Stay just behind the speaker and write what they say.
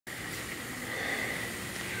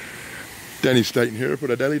Danny Staten here for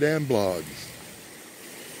the Daily Dan Blogs.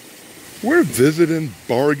 We're visiting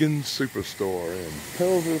Bargain Superstore in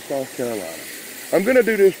Pelzer, South Carolina. I'm going to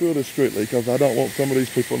do this real discreetly because I don't want some of these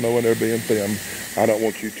people knowing they're being filmed. I don't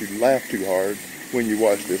want you to laugh too hard when you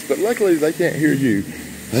watch this. But luckily they can't hear you.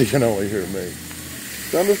 They can only hear me.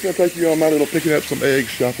 So I'm just going to take you on my little picking up some eggs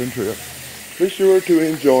shopping trip. Be sure to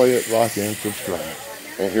enjoy it, like and subscribe.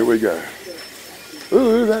 And here we go.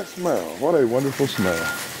 Ooh, that smell. What a wonderful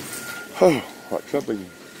smell. Oh, like something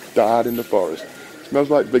died in the forest.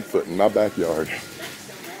 Smells like Bigfoot in my backyard.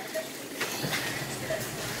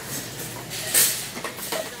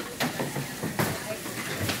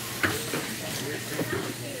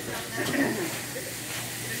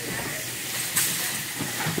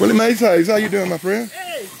 Willie Mays Hayes, how you doing, my friend?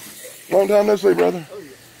 Hey! Long time no see, brother. Oh,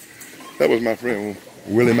 yeah. That was my friend,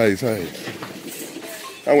 Willie Mays Hayes.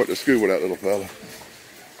 I went to school with that little fella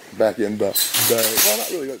back in the day. Well, not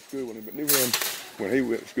really went to school with him, but knew him when he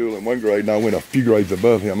went to school in 1st grade, and I went a few grades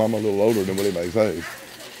above him. I'm a little older than Willie Mays Hayes.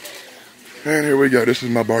 And here we go. This is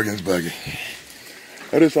my bargains buggy.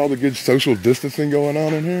 Notice all the good social distancing going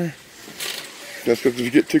on in here? That's because if you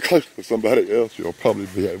get too close to somebody else, you'll probably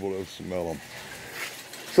be able to smell them.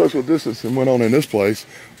 Social distancing went on in this place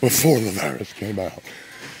before the virus came out.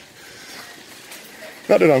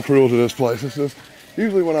 Not that I'm cruel to this place, it's just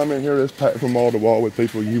usually when I'm in here it's packed from wall to wall with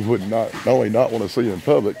people you would not only not want to see in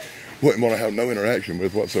public, wouldn't want to have no interaction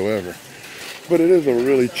with whatsoever. But it is a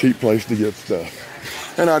really cheap place to get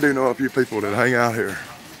stuff. And I do know a few people that hang out here.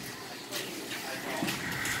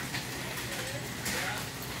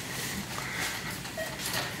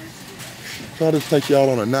 So I'll just take y'all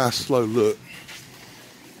on a nice slow look.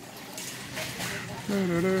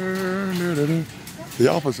 The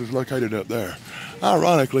office is located up there.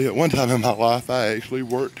 Ironically, at one time in my life, I actually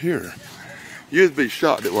worked here. You'd be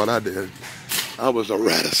shocked at what I did. I was a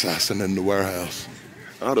rat assassin in the warehouse.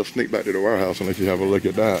 I'll just sneak back to the warehouse and let you have a look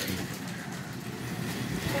at that.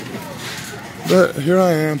 But here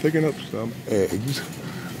I am picking up some eggs.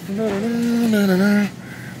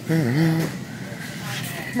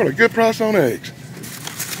 What a good price on eggs.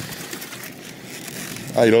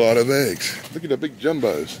 I eat a lot of eggs. Look at the big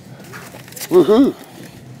jumbos. Woohoo!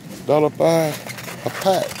 $1 a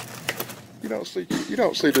pack. You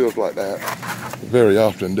don't see deals like that very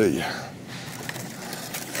often, do you?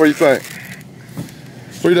 What do you think?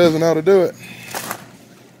 3 dozen ought to do it.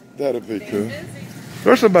 That'd be cool.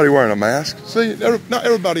 There's somebody wearing a mask. See, not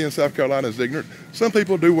everybody in South Carolina is ignorant. Some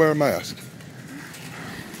people do wear a mask.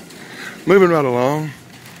 Moving right along.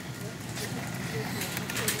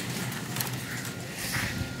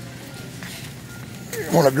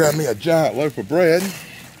 I want to grab me a giant loaf of bread.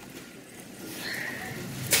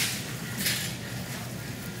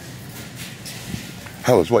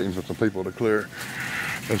 I was waiting for some people to clear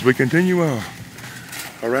as we continue on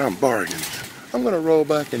around bargains. I'm going to roll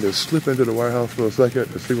back and just slip into the warehouse for a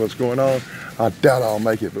second to see what's going on. I doubt I'll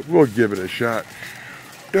make it, but we'll give it a shot.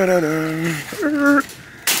 Da-da-da.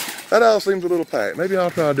 That all seems a little packed. Maybe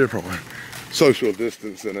I'll try a different one. Social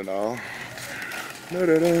distancing and all.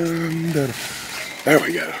 Da-da-da, da-da. There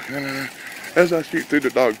we go. As I shoot through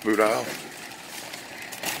the dog food aisle.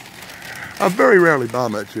 I very rarely buy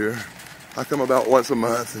much here. I come about once a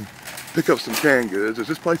month and pick up some canned goods.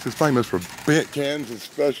 This place is famous for bent cans and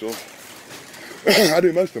specials. I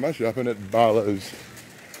do most of my shopping at Bilo's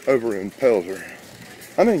over in Pelzer.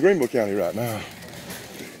 I'm in Greenville County right now.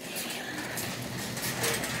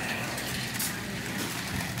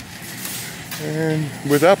 And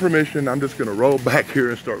without permission, I'm just gonna roll back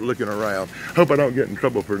here and start looking around. Hope I don't get in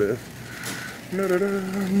trouble for this.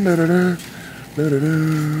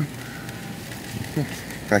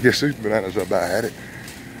 I guess these bananas up I had it.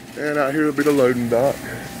 And out here will be the loading dock.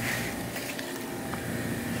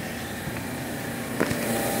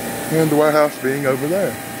 And the warehouse being over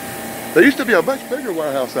there. There used to be a much bigger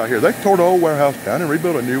warehouse out here. They tore the old warehouse down and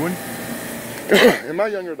rebuilt a new one. In my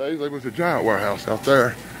younger days, there was a giant warehouse out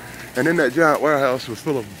there. And in that giant warehouse was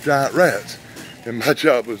full of giant rats. And my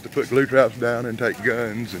job was to put glue traps down and take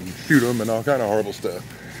guns and shoot them and all kind of horrible stuff.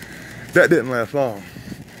 That didn't last long.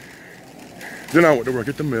 Then I went to work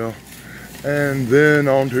at the mill. And then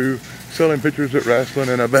on to selling pictures at wrestling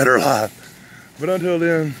and a better life. But until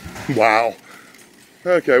then, wow.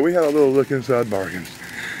 Okay, we had a little look inside bargains.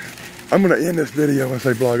 I'm gonna end this video and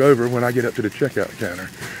say blog over when I get up to the checkout counter.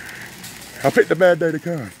 I picked a bad day to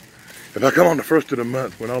come. If I come on the 1st of the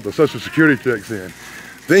month when all the Social Security checks in,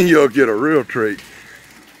 then you'll get a real treat.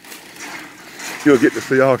 You'll get to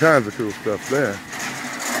see all kinds of cool stuff there.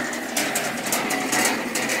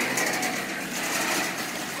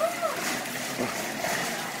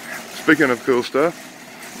 Speaking of cool stuff,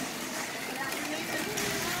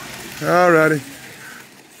 Alrighty.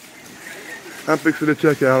 I'm fixing to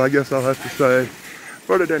check out. I guess I'll have to say,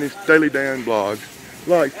 for the Daily Dan blog,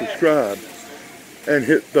 like, subscribe, and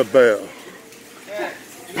hit the bell.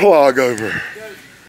 Blog over.